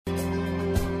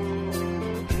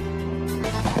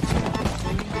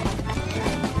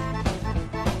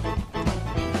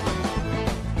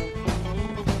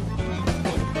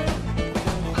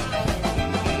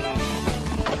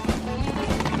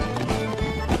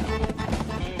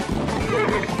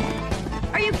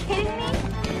Are you kidding me?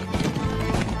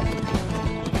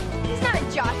 He's not a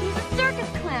jockey, he's a circus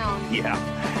clown.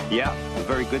 Yeah, a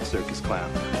very good circus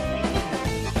clown.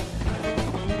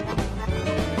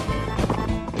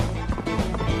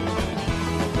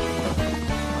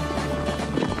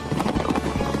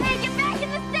 Hey, get back in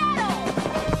the saddle!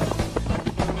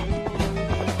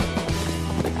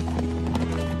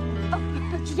 Oh,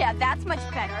 yeah, that's much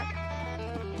better.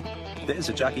 There's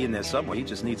a jockey in there somewhere. He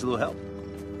just needs a little help.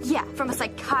 Yeah, from a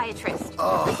psychiatrist.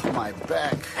 Oh, my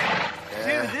back.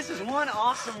 Dude, this is one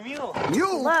awesome mule.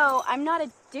 Mule? Hello, I'm not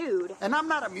a dude. And I'm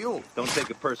not a mule. Don't take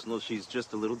it personal. She's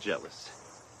just a little jealous.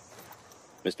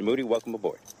 Mr. Moody, welcome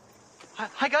aboard.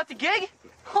 I got the gig?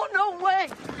 Oh, no way.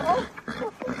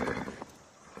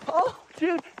 Oh,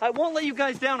 dude, I won't let you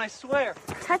guys down, I swear.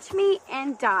 Touch me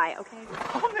and die, okay?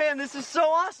 Oh, man, this is so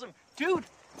awesome. Dude,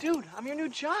 I'm your new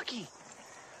jockey.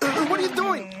 What are you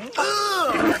doing?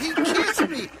 Ugh, he kissed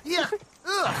me. Yeah,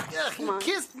 he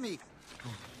kissed me.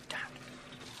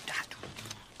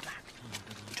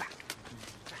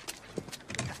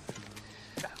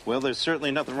 Well, there's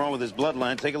certainly nothing wrong with his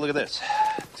bloodline. Take a look at this.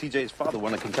 TJ's father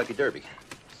won a Kentucky Derby.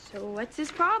 So what's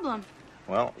his problem?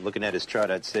 Well, looking at his chart,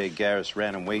 I'd say Garris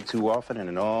ran him way too often and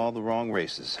in all the wrong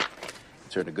races. He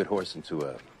turned a good horse into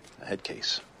a head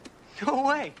case. No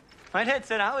way. My dad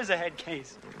said I was a head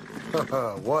case.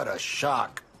 What a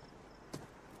shock.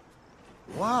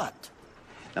 What?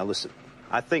 Now, listen,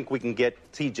 I think we can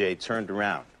get TJ turned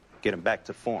around, get him back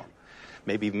to form.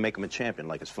 Maybe even make him a champion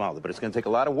like his father, but it's going to take a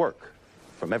lot of work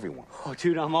from everyone. Oh,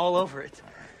 dude, I'm all over it.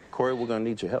 Corey, we're going to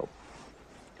need your help.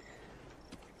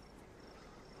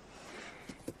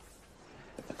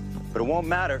 But it won't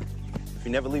matter if he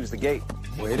never leaves the gate.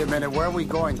 Wait a minute, where are we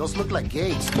going? Those look like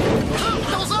gates.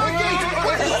 Those are gates!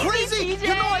 What, are you crazy?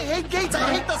 You know I hate gates.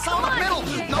 I hate the sound of metal.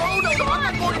 No, I'm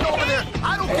not going over there.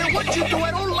 I don't care what you do.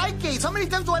 I don't like gates. How many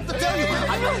times do I have to tell you?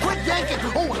 Quit yanking.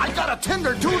 Oh, I got a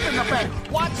tender tooth in the back.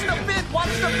 Watch the bit.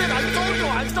 I told you,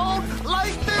 I don't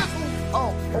like this.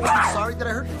 Oh, I'm sorry. Did I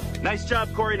hurt you? Nice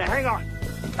job, Corey. Now, hang on.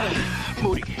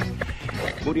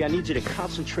 Moody, I need you to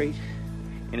concentrate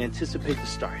and anticipate the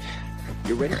start.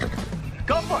 You ready?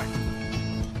 Go for it.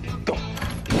 Go.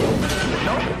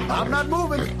 No, I'm not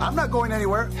moving. I'm not going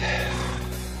anywhere.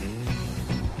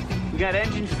 We got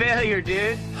engine failure,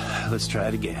 dude. Let's try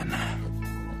it again.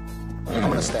 I'm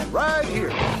going to stand right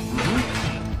here. I'm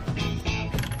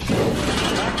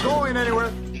not going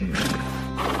anywhere.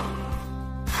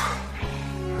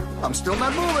 I'm still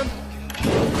not moving.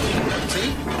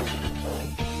 See?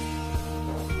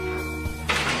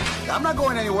 I'm not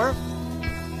going anywhere.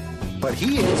 But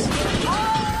he is.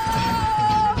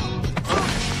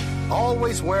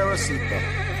 Always wear a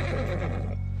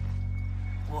seatbelt.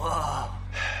 Whoa.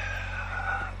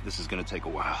 This is going to take a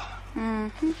while.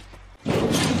 Mm-hmm.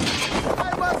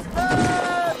 I must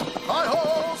stand!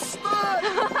 Hi-ho, stand!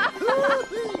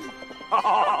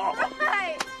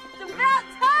 Right! It's about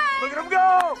time! Look at him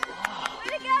go!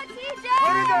 Way to go, TJ!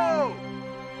 Way to go!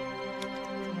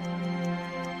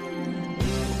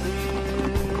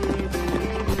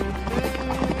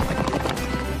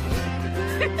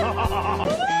 Yeah!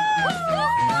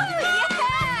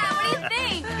 What do you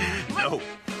think?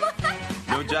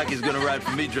 No jockey's gonna ride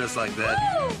for me dressed like that.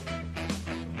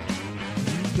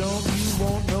 Don't you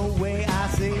want no way? I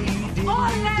say you did.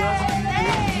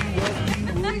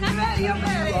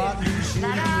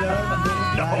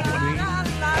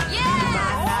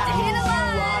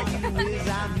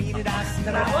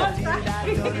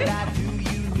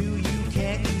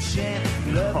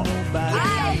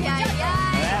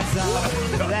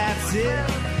 That's it.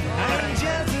 I'm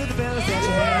just with the fellas that you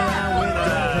hang around with.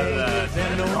 Don't pay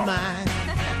and don't mind.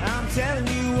 I'm telling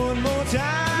you one more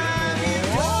time. You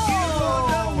don't you want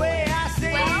the way I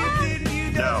say you didn't. You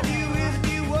don't you isn't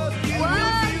you was you was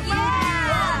you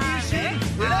you shit.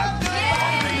 Love the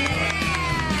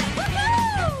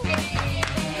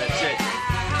That's it.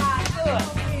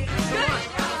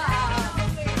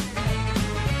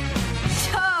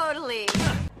 Totally.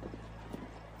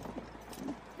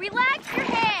 Relax your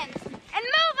hands and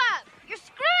move up. You're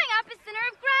screwing up his center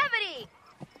of gravity.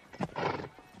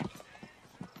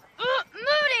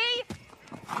 Moody!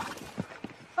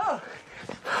 Oh.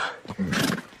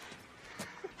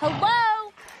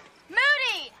 Hello?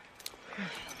 Moody!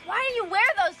 Why do you wear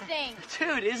those things?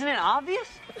 Dude, isn't it obvious?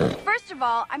 First of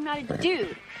all, I'm not a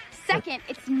dude. Second,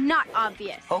 it's not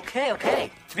obvious. Okay.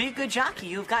 To be a good jockey,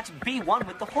 you've got to be one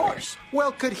with the horse.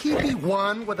 Well, could he be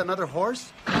one with another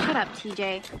horse? Shut up,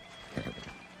 TJ.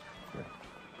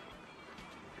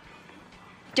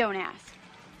 Don't ask.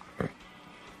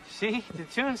 See, the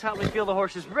tunes help me feel the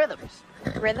horse's rhythms.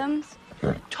 Rhythms?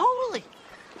 Totally.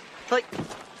 Like,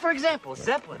 for example,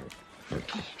 Zeppelin.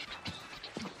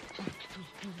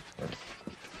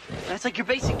 That's like your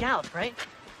basic gallop, right?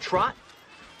 Trot.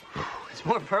 It's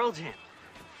more Pearl Jam.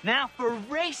 Now for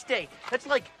race day, that's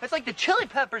like the Chili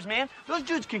Peppers, man. Those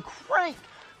dudes can crank.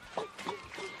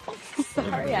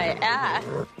 Sorry, I asked.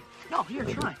 No, here,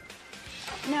 try.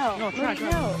 No, No, try.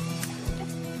 no.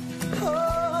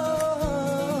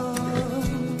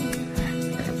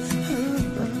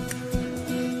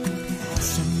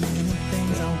 So many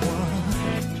things I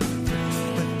want,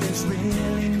 but there's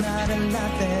really not a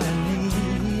lot that I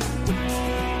need. But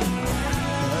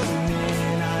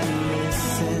when I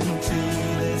listen to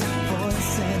this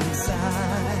voice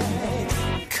inside,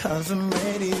 'cause I'm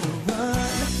ready to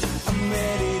run, I'm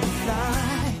ready to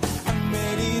fly, I'm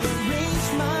ready to reach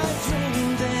my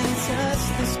dreams and touch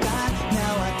the sky.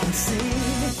 Now I can see,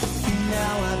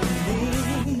 now I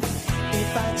believe,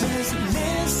 if I just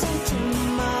listen to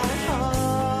my heart.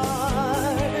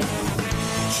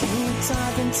 Keep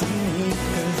talking to me,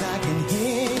 'cause I can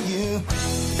hear you,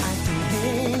 I can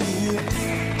hear you,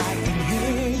 I can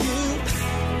hear you,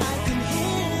 I can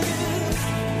hear you,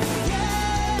 yeah,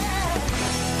 I can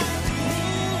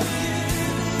hear you.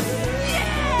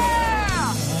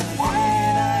 Yeah!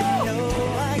 And I know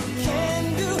I can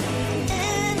do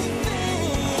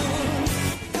anything,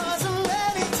 'cause I'm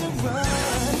ready to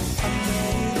run, I'm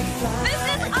ready to fly. This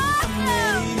is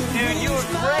awesome! Dude, you were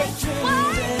great. What?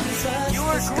 You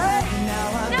were great.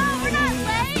 No, we're not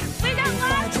late. We got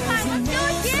lots of time. Let's do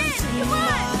it again. Come on.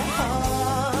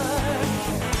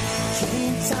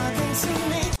 Keep talking to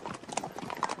me.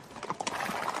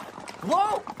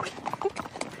 Whoa!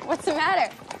 What's the matter?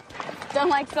 Don't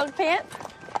like silk pants?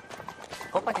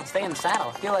 Hope I can stay in the saddle.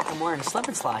 I feel like I'm wearing a slip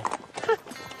and slide.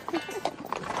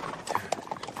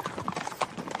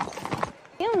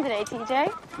 Feeling today,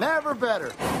 TJ? Never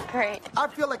better. Great. I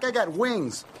feel like I got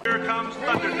wings. Here comes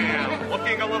Thunderdam,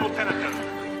 looking a little tentative.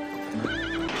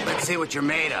 Let's see what you're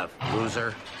made of,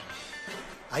 loser.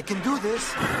 I can do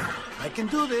this. I can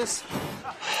do this.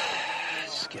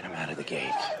 Just get him out of the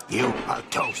gate. You are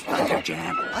toast,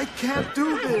 Thunderjam. I can't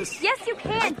do this. Yes, you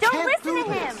can. I Don't can't listen do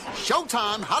to him. this.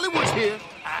 Showtime. Hollywood's here.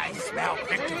 I smell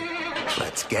victory.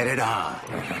 Let's get it on.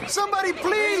 Somebody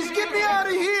please get me out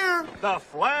of here. The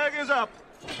flag is up.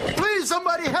 Please,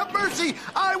 somebody have mercy.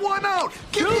 I want out.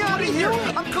 Get me out of here.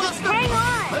 I'm clustered. Hang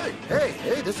on.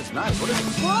 Hey, this is nice. What is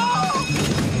this? Whoa!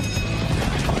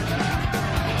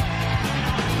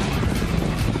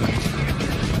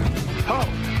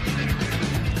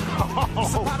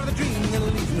 It's a part of the dream that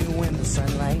leaves me when the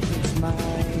sunlight hits my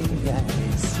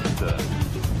eyes.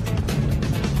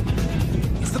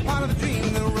 It's the part of the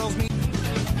dream that rolls me.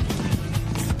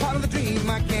 It's the part of the dream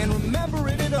I can't remember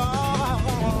it at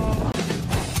all.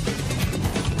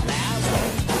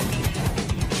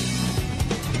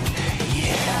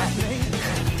 Yeah.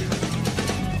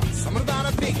 Something about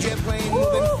a big jet plane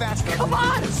moving faster. Come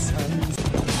on.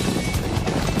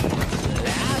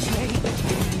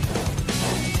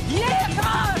 Yeah, come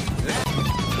on.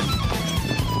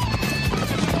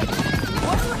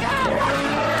 Look out.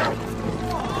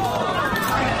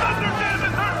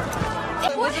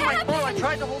 What happened? I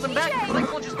tried to hold him back, but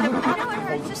I just never I know it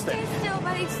hurts. Just stay still,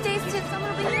 buddy. Stay still. Someone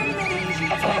will be here in a minute.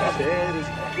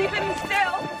 Keep him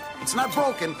still. It's not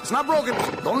broken. It's not broken.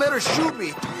 Don't let her shoot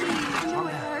me. I know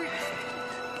it hurts.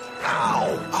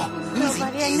 Ow. Oh, easy,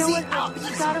 Buddy, I know it hurts,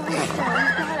 but you gotta hold still.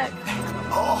 You gotta.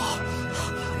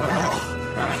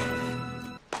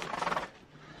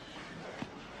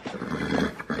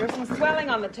 There's some swelling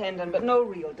on the tendon, but no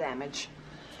real damage.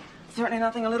 Certainly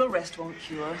nothing a little rest won't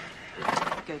cure.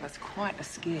 Gave us quite a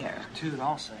scare. Dude,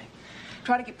 I'll say.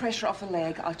 Try to get pressure off the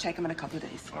leg. I'll check him in a couple of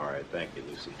days. All right, thank you,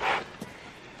 Lucy.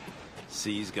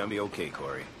 See, he's gonna be okay,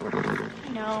 Corey.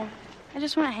 No. I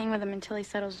just want to hang with him until he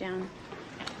settles down.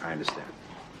 I understand.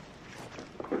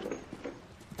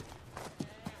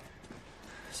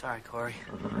 Sorry, Corey.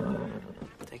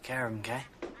 Take care of him, okay?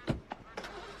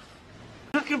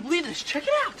 I'm not gonna believe this. Check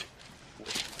it out.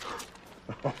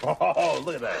 Oh,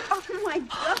 look at that. Oh my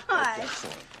gosh.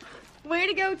 Way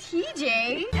to go,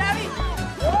 TJ.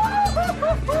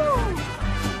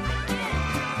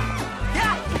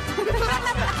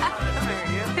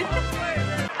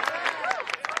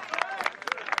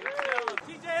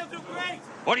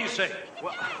 What do you say?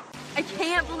 I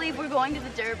can't believe we're going to the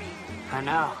Derby. I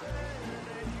know.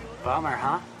 Bummer,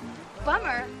 huh?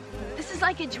 Bummer. This is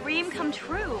like a dream come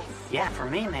true. Yeah, for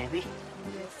me, maybe.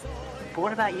 But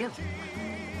what about you?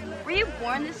 Were you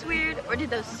born this weird, or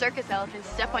did those circus elephants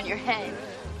step on your head?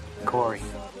 Corey,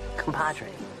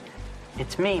 compadre.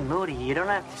 It's me, Moody. You don't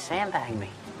have to sandbag me.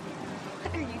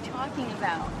 What are you talking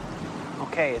about?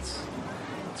 Okay, it's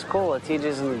cool that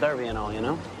TJ's in the Derby and all, you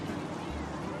know?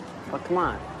 But come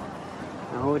on.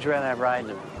 Now, who would you rather have riding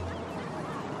him?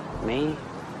 Me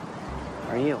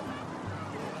or you?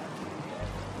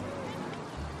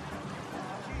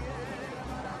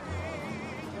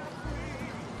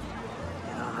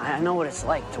 I know what it's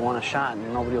like to want a shot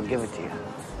and nobody will give it to you.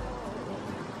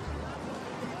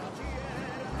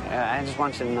 I just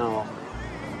want you to know,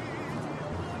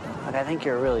 look, I think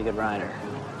you're a really good rider.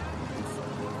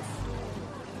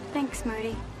 Thanks,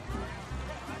 Moody.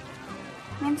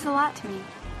 Means a lot to me.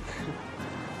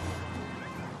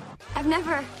 I've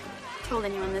never told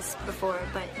anyone this before,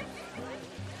 but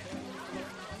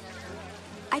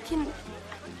I can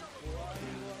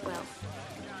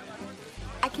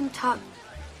talk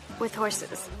with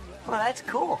horses. Well, that's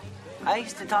cool. I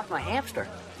used to talk to my hamster.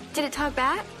 Did it talk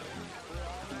back?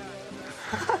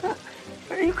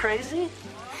 Are you crazy?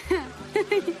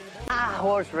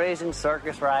 Horse racing,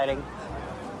 circus riding.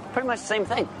 Pretty much the same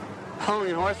thing. Only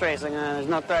in horse racing, there's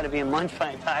no threat of being munched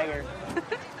by a tiger.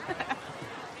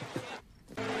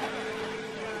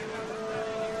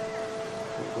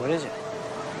 What is it?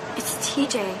 It's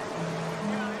TJ.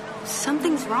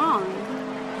 Something's wrong.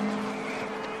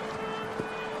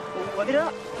 Look it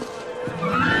up.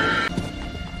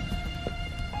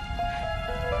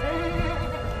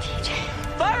 TJ.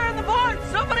 Fire in the barn!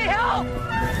 Somebody help!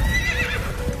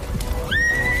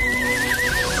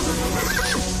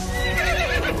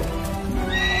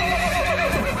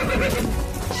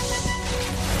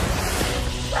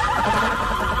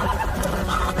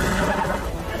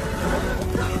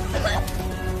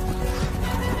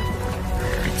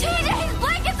 TJ, his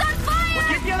blanket's on fire! Well,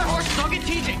 get the other horses. I'll get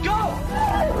TJ. Go!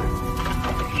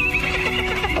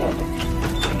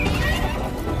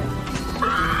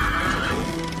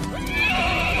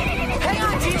 Hang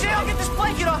on, TJ, I'll get this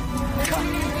blanket off.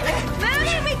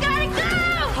 Moody, we gotta go!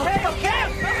 Okay.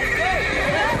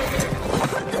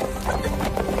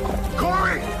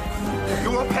 Corey! You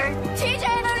okay? TJ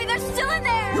and Moody, they're still in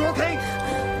there! You okay?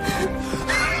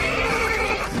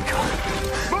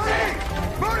 Moody!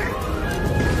 Moody!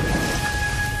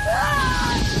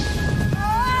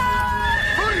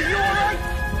 Moody, you all right?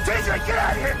 TJ, get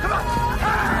out of here! Come on!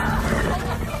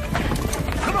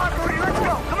 Come on, Moody, let's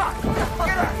go! Come on!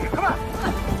 Get out of here! Come on!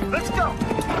 Let's go!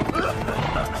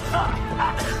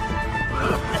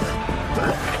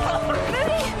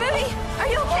 Moody, are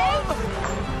you okay?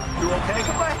 You okay? Look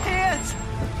at my hands.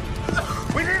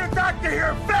 We need a doctor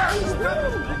here fast!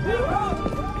 Clear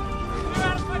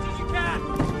out as much as you can.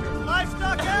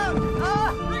 Livestock out.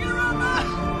 Bring it around now.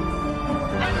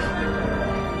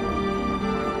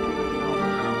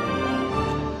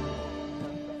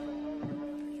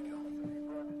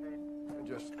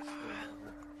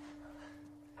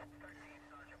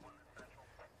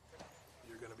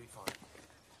 You're gonna be fine.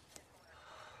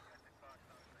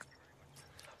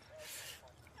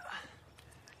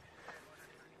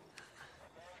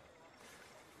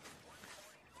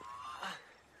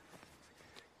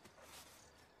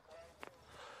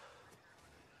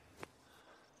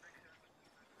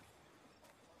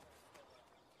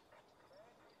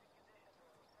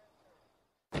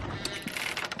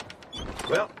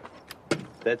 Well,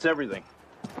 that's everything.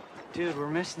 Dude, we're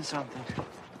missing something.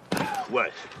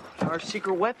 What? Our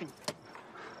secret weapon.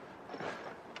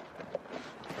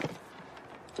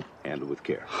 Handle with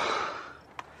care.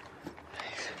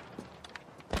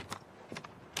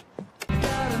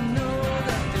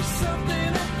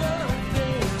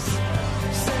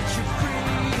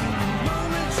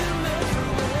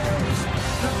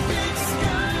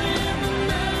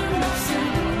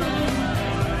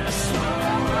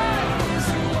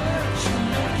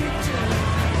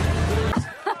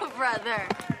 Brother.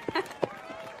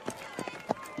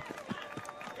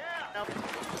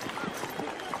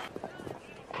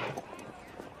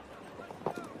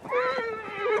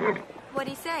 What'd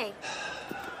he say?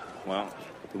 Well,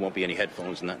 there won't be any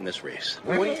headphones, not in this race.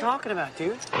 What are you talking about,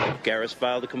 dude? Garris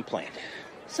filed a complaint.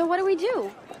 So what do we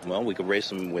do? Well, we could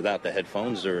race him without the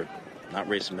headphones or not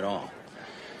race him at all.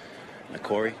 Now,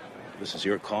 Corey, this is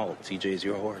your call. TJ's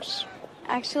your horse.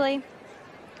 Actually,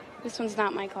 this one's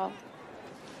not my call.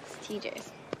 It's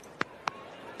TJ's.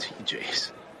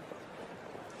 TJ's.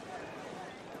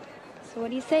 So what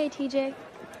do you say, TJ?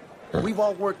 We've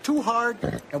all worked too hard,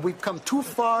 and we've come too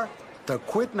far to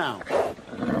quit now.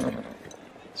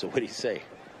 So what do you say?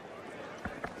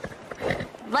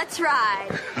 Let's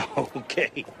ride.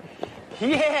 Okay.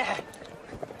 Yeah.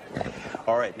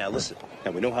 All right, now listen.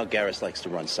 Now, we know how Garris likes to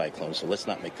run Cyclone, so let's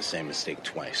not make the same mistake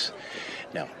twice.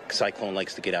 Now, Cyclone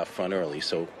likes to get out front early,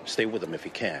 so stay with him if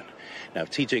you can. Now,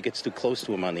 if TJ gets too close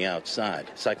to him on the outside,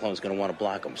 Cyclone's going to want to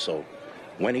block him, so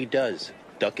When he does,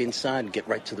 duck inside and get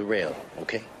right to the rail,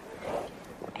 okay?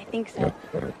 I think so.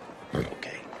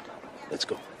 Okay. Let's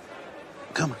go.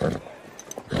 Come on.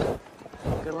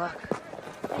 Good luck.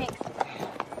 Thanks.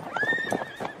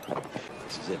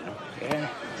 This is it, huh? Yeah.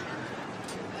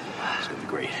 It's gonna be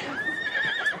great.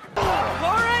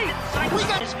 Corey!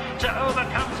 To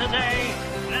overcome today.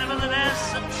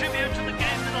 Nevertheless, a tribute to the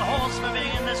game to the horse for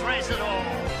being in this race at all.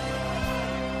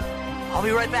 I'll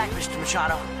be right back, Mr.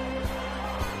 Machado.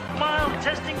 Mild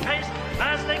testing pace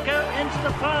as they go into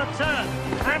the far turn.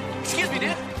 And Excuse me,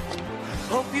 dude.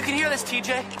 Hope you can hear this,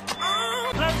 TJ.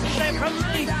 close as they approach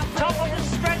the top of the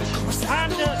stretch.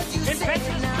 And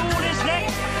Impetuous Fool is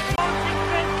next.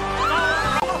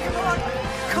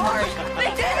 Corey!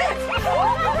 They did it!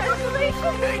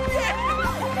 Congratulations! They did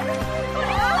it!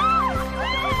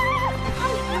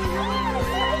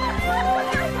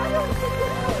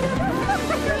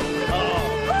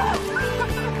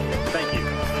 Thank you.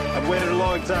 I've waited a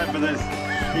long time for this.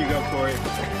 Here you go, Corey.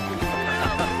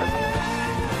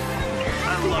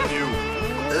 I love you.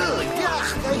 Ugh,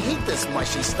 gosh, I hate this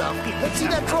mushy stuff. Let's see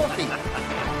that trophy.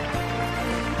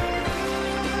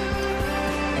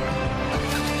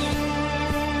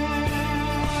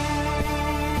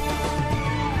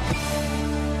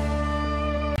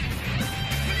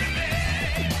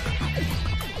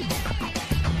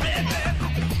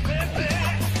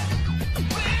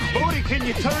 Moody, can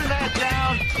you turn that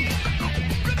down?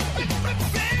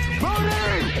 Moody!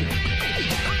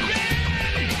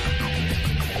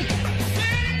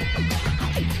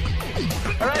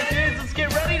 All right, dudes, let's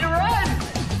get ready to run!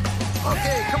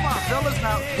 Okay, come on, fellas.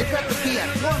 Now, get back to Fiat.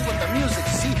 One with